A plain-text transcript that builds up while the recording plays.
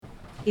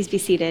Please be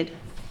seated.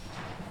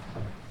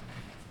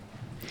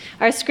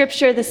 Our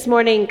scripture this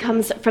morning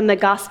comes from the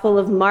Gospel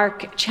of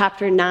Mark,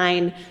 chapter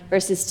 9,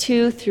 verses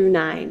 2 through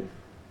 9.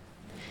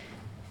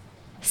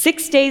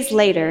 6 days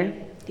later,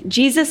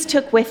 Jesus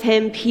took with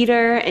him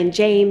Peter and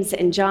James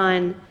and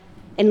John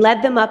and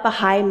led them up a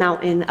high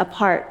mountain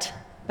apart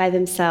by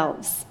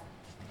themselves.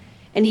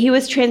 And he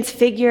was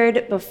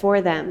transfigured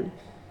before them,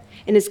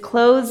 and his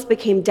clothes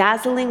became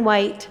dazzling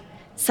white,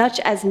 such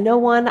as no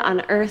one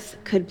on earth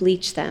could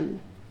bleach them.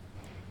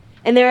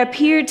 And there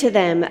appeared to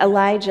them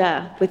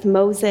Elijah with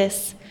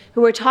Moses,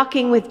 who were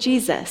talking with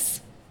Jesus.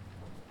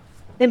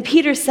 Then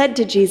Peter said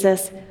to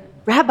Jesus,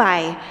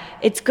 "Rabbi,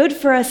 it's good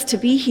for us to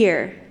be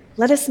here.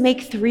 Let us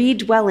make 3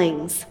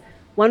 dwellings,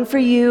 one for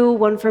you,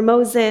 one for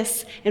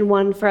Moses, and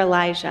one for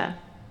Elijah."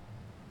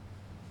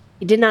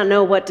 He did not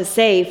know what to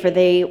say, for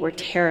they were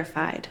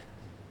terrified.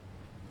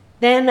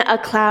 Then a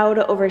cloud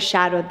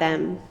overshadowed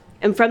them,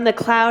 and from the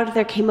cloud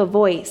there came a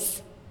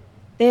voice,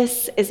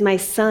 "This is my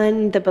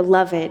son, the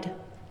beloved.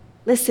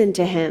 Listen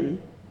to him."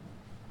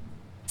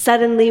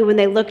 Suddenly, when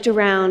they looked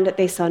around,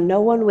 they saw no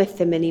one with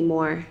them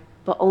anymore,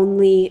 but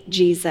only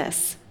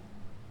Jesus.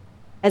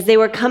 As they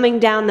were coming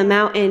down the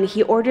mountain,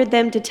 he ordered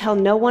them to tell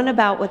no one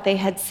about what they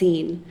had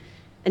seen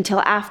until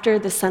after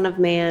the Son of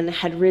Man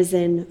had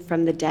risen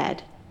from the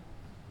dead.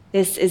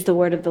 This is the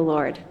word of the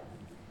Lord.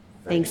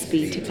 Thanks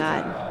be to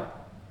God.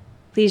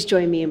 Please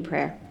join me in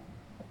prayer.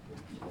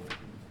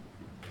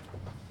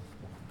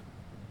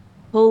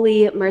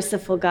 Holy,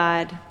 merciful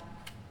God,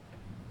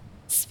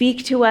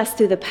 speak to us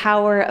through the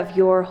power of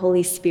your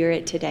Holy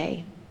Spirit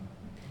today.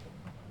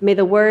 May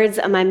the words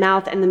of my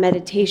mouth and the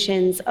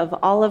meditations of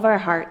all of our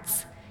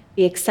hearts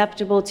be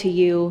acceptable to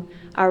you,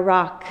 our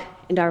rock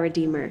and our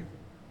Redeemer.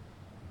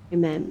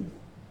 Amen.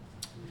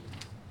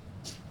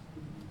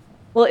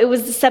 Well, it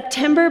was the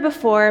September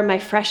before my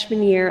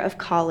freshman year of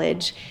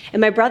college,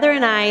 and my brother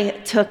and I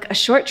took a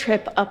short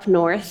trip up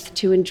north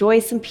to enjoy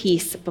some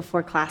peace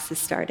before classes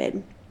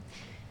started.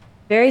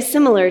 Very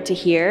similar to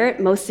here,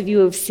 most of you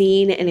have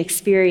seen and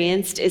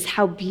experienced, is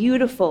how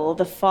beautiful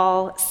the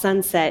fall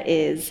sunset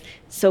is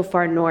so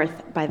far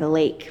north by the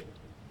lake.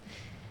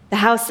 The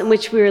house in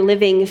which we were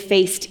living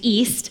faced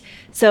east,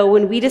 so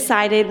when we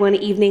decided one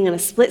evening on a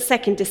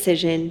split-second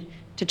decision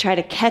to try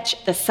to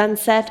catch the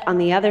sunset on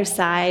the other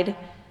side,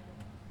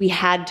 we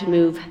had to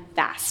move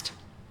fast.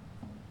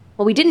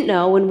 What we didn't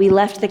know when we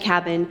left the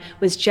cabin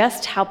was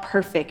just how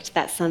perfect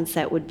that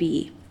sunset would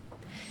be.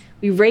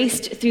 We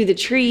raced through the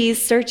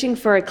trees, searching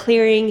for a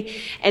clearing,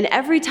 and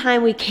every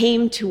time we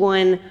came to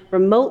one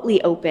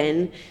remotely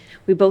open,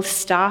 we both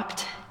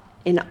stopped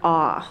in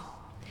awe.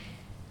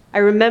 I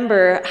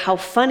remember how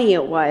funny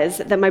it was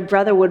that my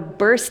brother would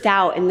burst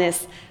out in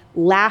this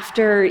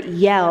laughter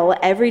yell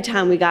every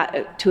time we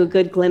got to a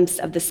good glimpse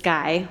of the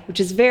sky,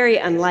 which is very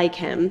unlike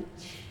him,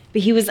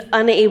 but he was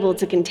unable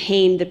to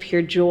contain the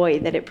pure joy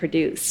that it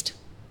produced.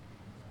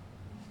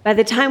 By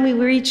the time we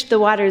reached the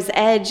water's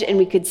edge and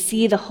we could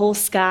see the whole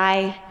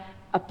sky,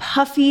 a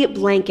puffy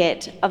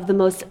blanket of the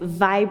most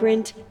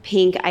vibrant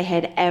pink I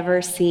had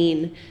ever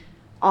seen,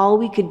 all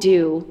we could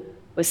do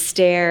was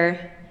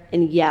stare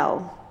and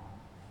yell.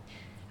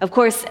 Of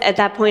course, at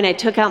that point, I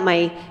took out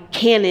my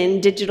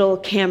Canon digital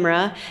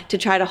camera to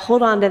try to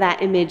hold on to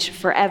that image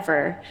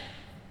forever.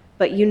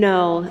 But you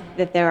know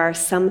that there are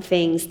some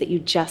things that you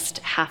just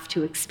have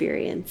to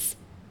experience.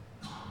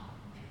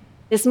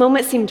 This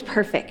moment seemed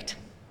perfect.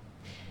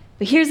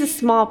 But here's a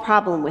small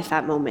problem with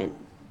that moment.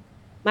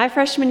 My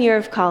freshman year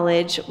of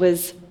college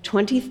was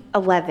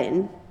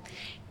 2011,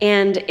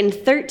 and in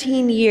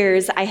 13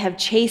 years, I have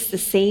chased the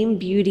same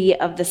beauty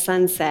of the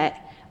sunset,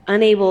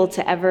 unable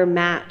to ever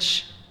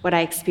match what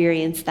I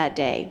experienced that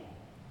day.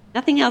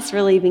 Nothing else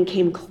really even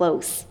came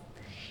close.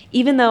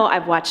 Even though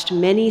I've watched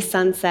many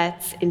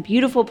sunsets in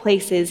beautiful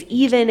places,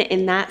 even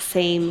in that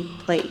same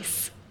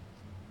place.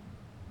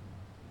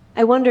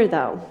 I wonder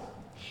though,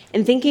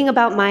 in thinking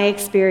about my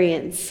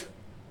experience,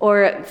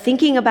 or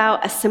thinking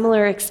about a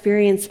similar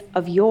experience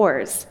of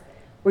yours,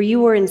 where you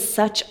were in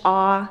such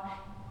awe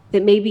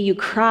that maybe you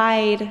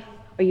cried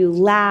or you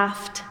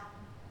laughed,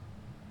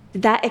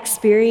 did that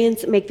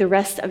experience make the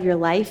rest of your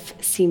life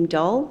seem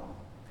dull?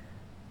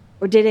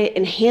 Or did it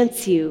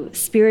enhance you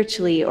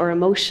spiritually or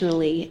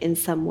emotionally in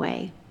some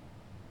way?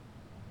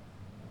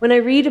 When I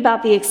read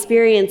about the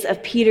experience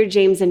of Peter,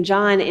 James, and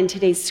John in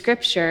today's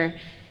scripture,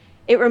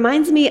 it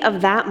reminds me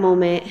of that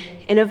moment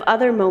and of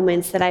other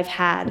moments that I've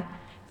had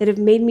that have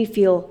made me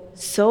feel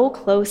so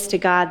close to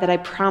God that I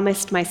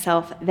promised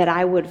myself that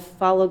I would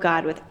follow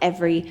God with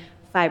every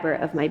fiber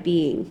of my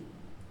being.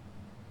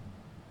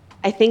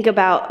 I think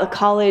about a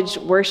college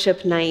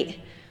worship night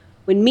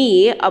when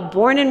me, a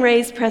born and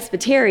raised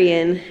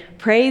Presbyterian,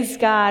 praised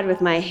God with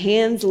my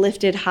hands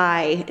lifted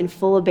high in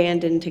full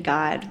abandon to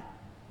God.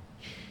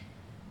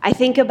 I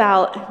think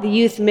about the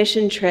youth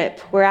mission trip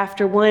where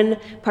after one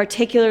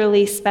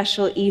particularly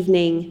special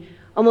evening,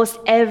 almost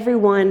every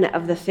one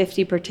of the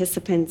 50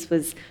 participants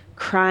was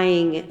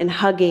crying and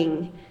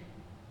hugging.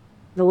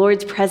 The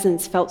Lord's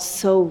presence felt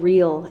so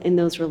real in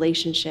those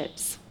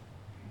relationships.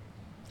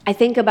 I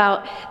think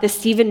about the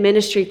Stephen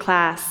ministry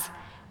class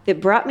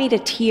that brought me to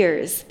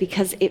tears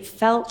because it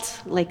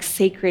felt like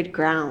sacred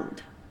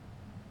ground.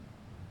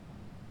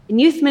 In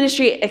youth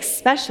ministry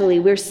especially,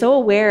 we're so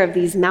aware of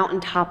these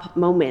mountaintop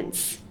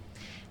moments.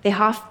 They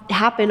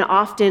happen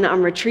often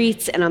on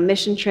retreats and on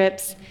mission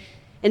trips,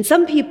 and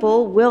some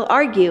people will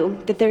argue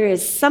that there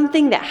is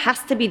something that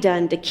has to be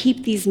done to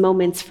keep these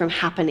moments from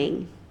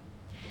happening.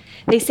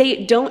 They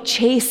say, don't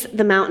chase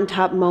the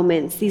mountaintop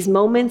moments. These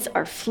moments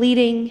are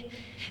fleeting.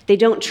 They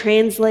don't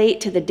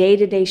translate to the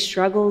day-to-day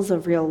struggles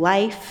of real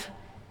life.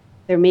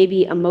 They're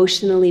maybe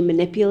emotionally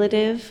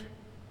manipulative.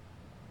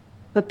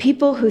 But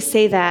people who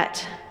say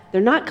that, they're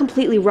not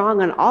completely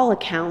wrong on all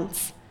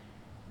accounts,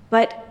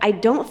 but I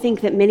don't think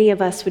that many of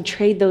us would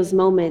trade those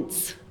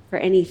moments for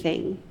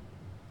anything.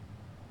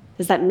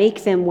 Does that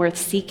make them worth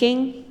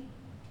seeking?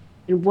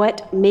 And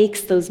what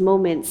makes those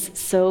moments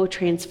so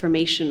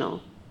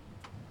transformational?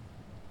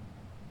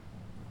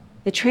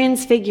 The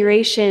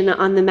transfiguration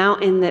on the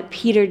mountain that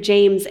Peter,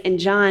 James, and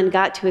John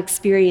got to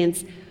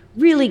experience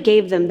really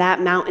gave them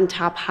that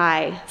mountaintop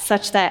high,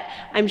 such that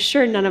I'm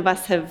sure none of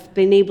us have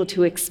been able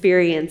to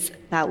experience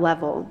that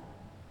level.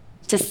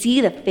 To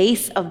see the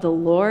face of the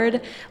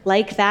Lord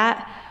like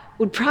that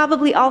would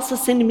probably also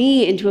send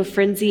me into a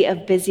frenzy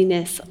of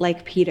busyness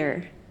like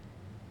Peter.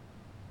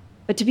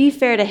 But to be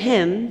fair to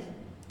him,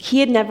 he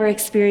had never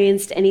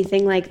experienced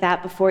anything like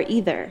that before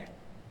either.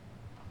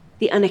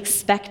 The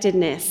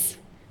unexpectedness,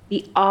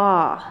 the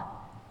awe,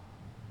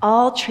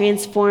 all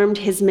transformed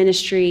his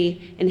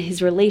ministry and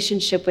his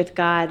relationship with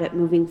God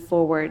moving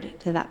forward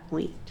to that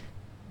point.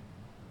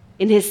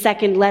 In his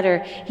second letter,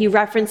 he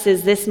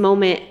references this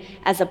moment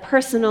as a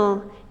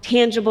personal,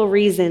 tangible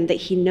reason that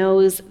he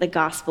knows the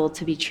gospel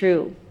to be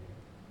true.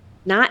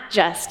 Not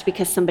just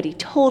because somebody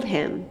told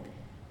him,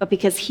 but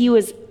because he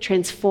was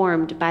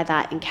transformed by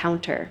that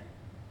encounter.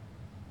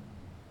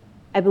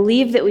 I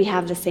believe that we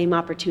have the same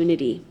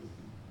opportunity.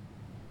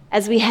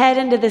 As we head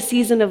into the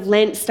season of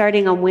Lent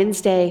starting on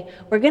Wednesday,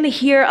 we're going to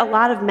hear a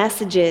lot of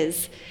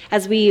messages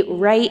as we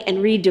write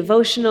and read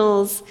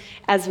devotionals,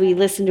 as we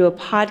listen to a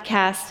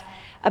podcast,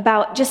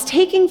 about just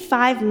taking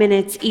 5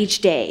 minutes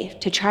each day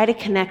to try to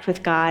connect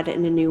with God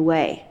in a new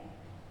way.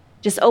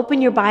 Just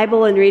open your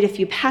Bible and read a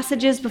few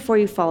passages before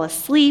you fall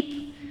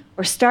asleep,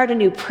 or start a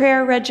new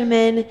prayer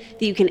regimen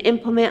that you can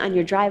implement on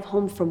your drive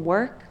home from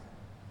work.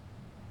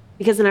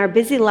 Because in our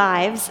busy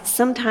lives,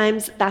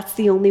 sometimes that's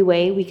the only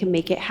way we can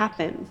make it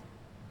happen.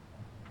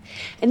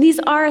 And these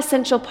are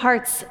essential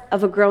parts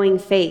of a growing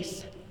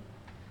faith.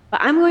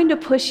 But I'm going to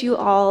push you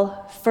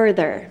all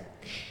further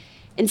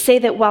and say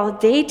that while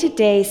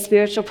day-to-day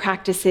spiritual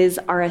practices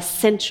are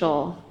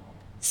essential,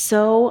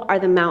 so are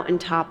the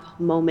mountaintop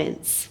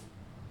moments.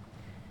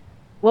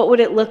 What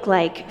would it look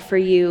like for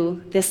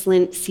you this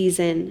Lent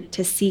season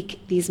to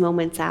seek these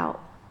moments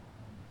out?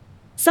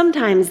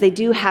 Sometimes they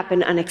do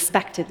happen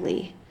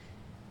unexpectedly.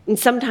 And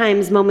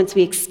sometimes moments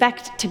we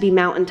expect to be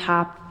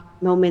mountaintop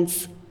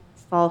moments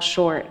fall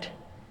short.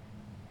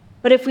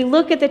 But if we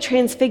look at the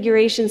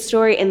transfiguration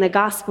story in the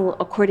gospel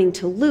according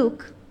to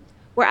Luke,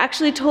 we're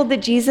actually told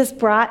that Jesus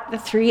brought the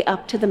three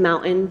up to the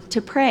mountain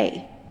to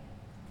pray.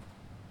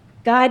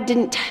 God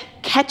didn't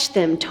catch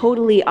them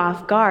totally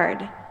off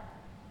guard.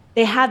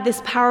 They had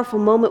this powerful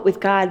moment with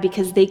God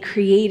because they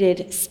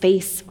created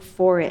space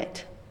for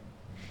it.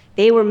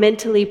 They were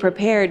mentally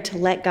prepared to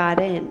let God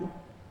in.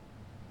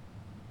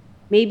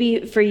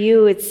 Maybe for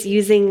you, it's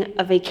using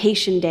a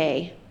vacation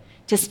day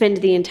to spend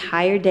the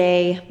entire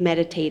day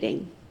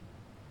meditating.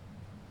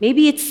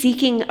 Maybe it's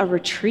seeking a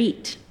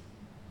retreat.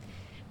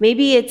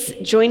 Maybe it's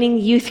joining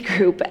youth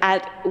group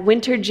at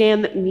Winter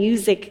Jam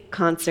music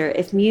concert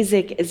if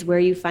music is where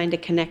you find a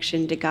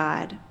connection to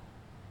God.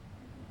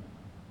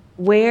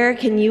 Where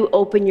can you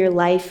open your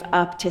life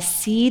up to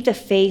see the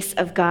face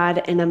of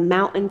God in a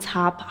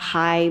mountaintop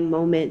high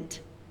moment?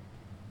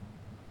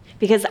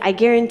 Because I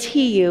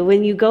guarantee you,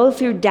 when you go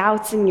through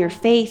doubts in your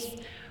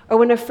faith, or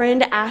when a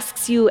friend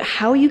asks you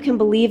how you can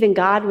believe in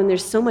God when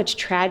there's so much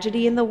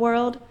tragedy in the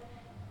world,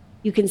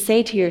 you can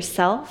say to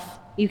yourself,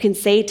 you can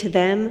say to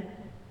them,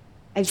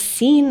 I've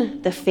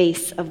seen the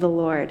face of the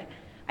Lord.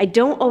 I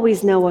don't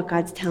always know what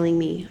God's telling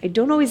me. I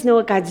don't always know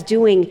what God's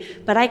doing,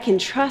 but I can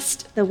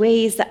trust the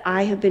ways that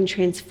I have been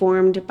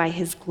transformed by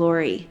his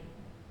glory.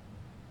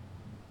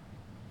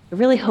 I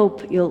really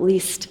hope you'll at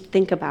least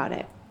think about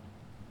it.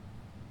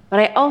 But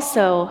I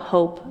also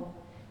hope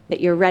that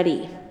you're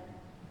ready.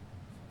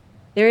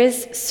 There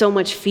is so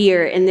much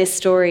fear in this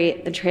story,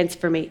 the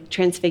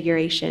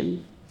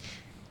transfiguration.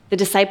 The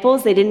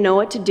disciples, they didn't know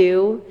what to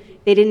do.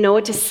 They didn't know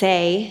what to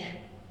say.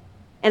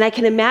 And I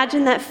can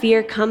imagine that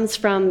fear comes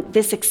from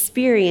this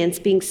experience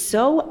being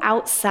so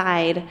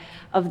outside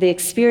of the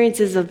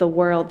experiences of the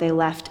world they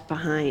left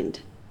behind.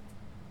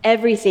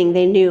 Everything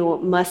they knew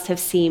must have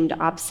seemed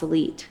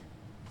obsolete.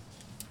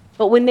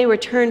 But when they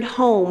returned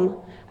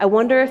home, I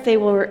wonder if they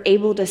were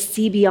able to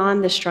see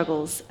beyond the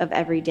struggles of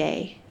every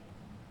day.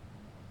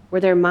 Were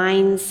their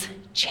minds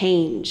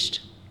changed?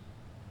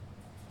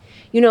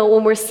 You know,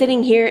 when we're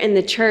sitting here in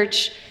the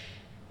church,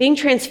 Being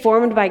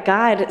transformed by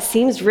God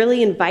seems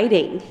really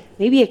inviting,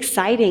 maybe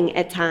exciting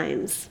at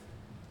times.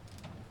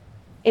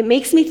 It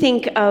makes me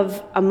think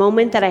of a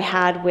moment that I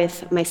had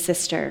with my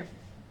sister.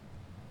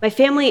 My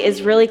family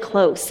is really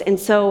close, and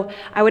so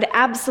I would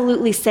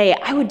absolutely say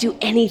I would do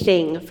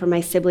anything for my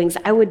siblings.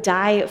 I would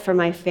die for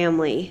my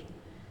family.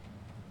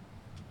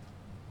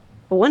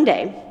 But one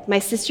day, my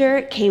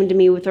sister came to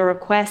me with a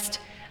request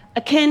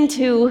akin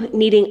to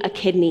needing a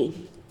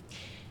kidney.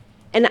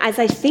 And as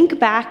I think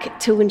back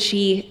to when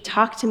she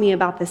talked to me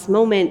about this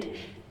moment,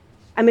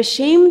 I'm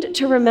ashamed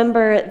to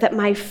remember that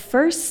my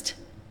first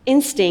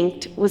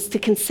instinct was to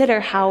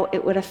consider how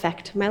it would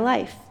affect my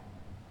life.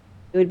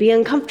 It would be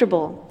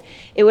uncomfortable.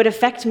 It would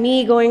affect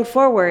me going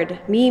forward,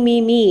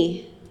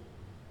 me.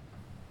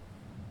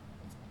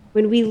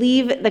 When we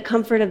leave the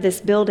comfort of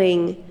this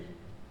building,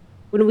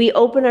 when we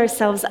open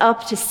ourselves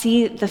up to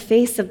see the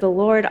face of the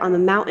Lord on the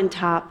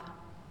mountaintop,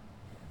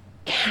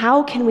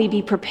 how can we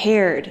be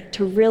prepared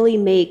to really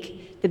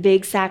make the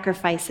big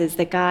sacrifices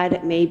that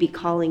God may be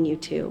calling you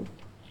to?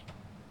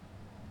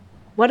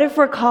 What if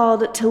we're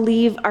called to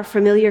leave our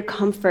familiar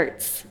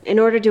comforts in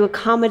order to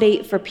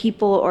accommodate for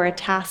people or a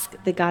task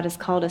that God has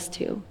called us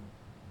to?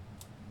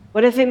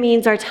 What if it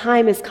means our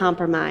time is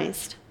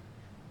compromised?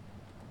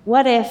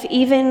 What if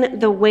even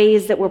the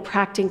ways that we're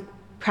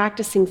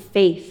practicing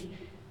faith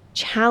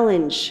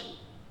challenge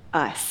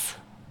us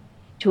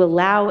to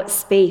allow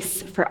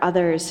space for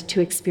others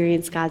to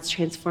experience God's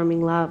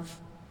transforming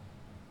love?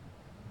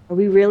 Are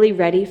we really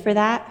ready for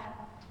that?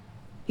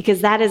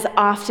 Because that is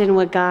often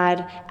what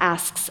God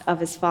asks of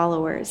his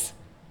followers.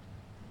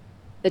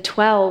 The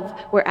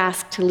 12 were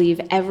asked to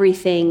leave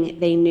everything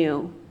they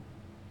knew.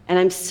 And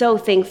I'm so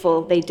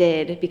thankful they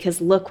did, because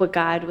look what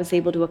God was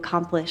able to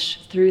accomplish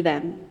through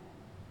them.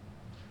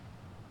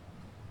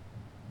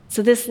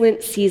 So this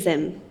Lent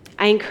season,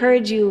 I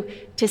encourage you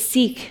to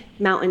seek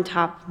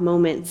mountaintop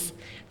moments,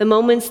 the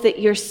moments that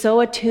you're so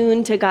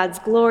attuned to God's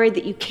glory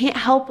that you can't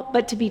help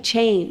but to be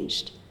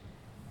changed.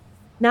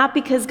 Not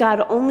because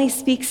God only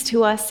speaks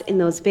to us in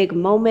those big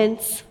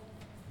moments,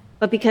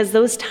 but because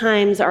those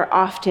times are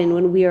often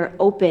when we are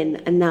open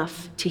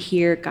enough to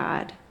hear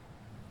God.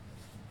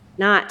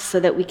 Not so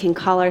that we can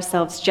call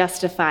ourselves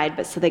justified,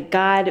 but so that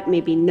God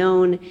may be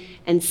known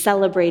and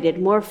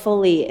celebrated more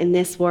fully in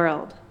this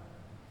world.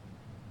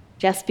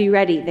 Just be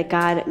ready that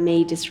God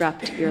may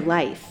disrupt your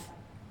life.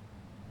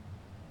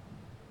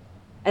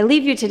 I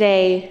leave you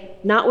today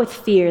not with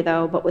fear,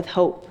 though, but with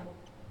hope.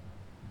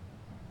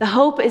 The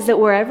hope is that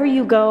wherever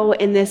you go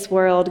in this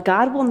world,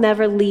 God will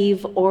never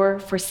leave or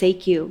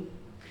forsake you.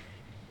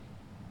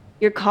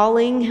 Your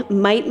calling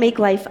might make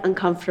life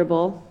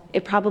uncomfortable.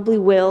 It probably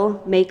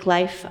will make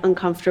life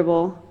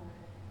uncomfortable.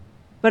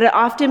 But it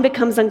often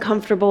becomes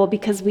uncomfortable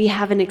because we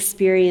haven't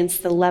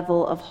experienced the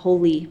level of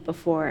holy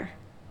before.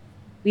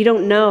 We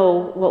don't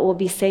know what we'll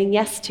be saying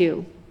yes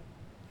to.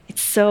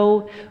 It's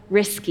so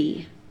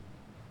risky.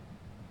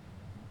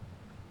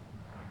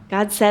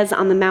 God says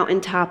on the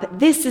mountaintop,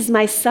 "This is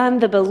my son,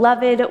 the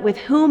beloved, with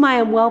whom I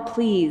am well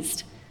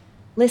pleased.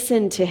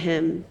 Listen to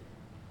him."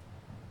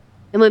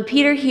 And when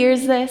Peter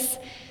hears this,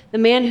 the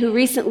man who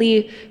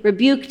recently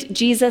rebuked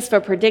Jesus for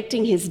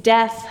predicting his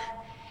death,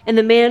 and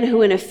the man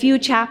who in a few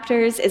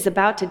chapters is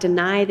about to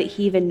deny that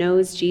he even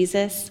knows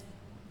Jesus,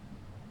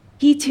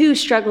 he too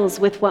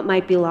struggles with what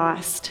might be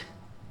lost.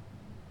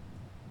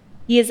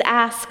 He is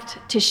asked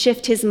to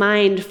shift his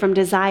mind from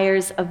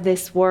desires of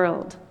this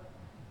world.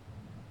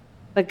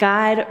 But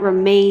God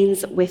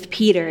remains with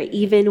Peter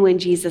even when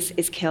Jesus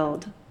is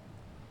killed.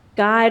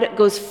 God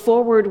goes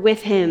forward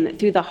with him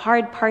through the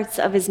hard parts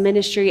of his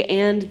ministry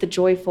and the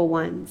joyful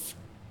ones.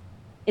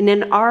 And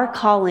in our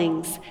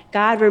callings,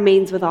 God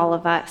remains with all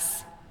of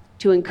us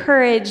to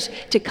encourage,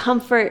 to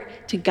comfort,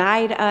 to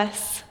guide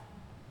us.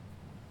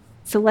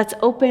 So let's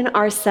open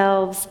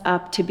ourselves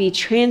up to be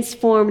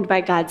transformed by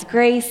God's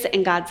grace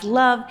and God's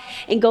love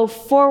and go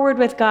forward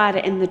with God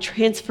in the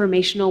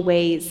transformational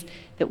ways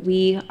that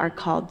we are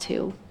called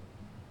to.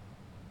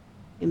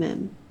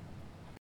 Amen.